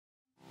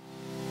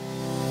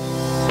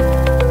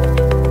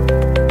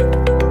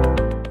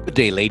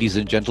Good day, ladies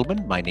and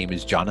gentlemen. My name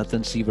is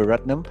Jonathan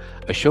Sivaratnam,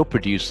 a show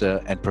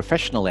producer and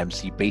professional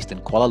MC based in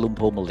Kuala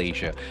Lumpur,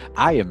 Malaysia.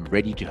 I am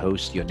ready to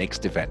host your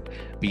next event,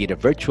 be it a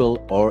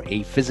virtual or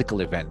a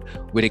physical event,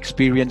 with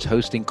experience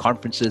hosting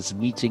conferences,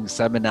 meetings,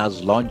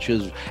 seminars,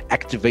 launches,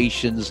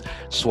 activations,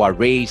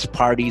 soirees,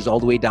 parties, all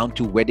the way down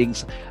to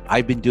weddings.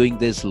 I've been doing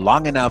this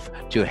long enough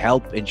to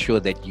help ensure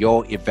that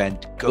your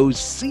event goes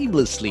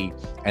seamlessly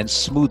and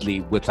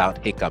smoothly without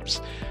hiccups.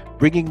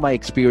 Bringing my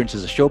experience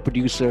as a show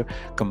producer,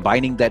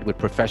 combining that with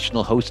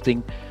professional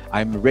hosting,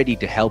 I'm ready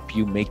to help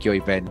you make your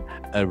event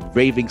a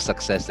raving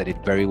success that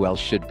it very well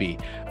should be.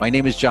 My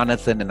name is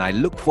Jonathan, and I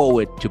look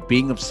forward to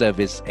being of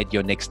service at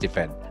your next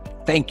event.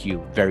 Thank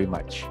you very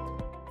much.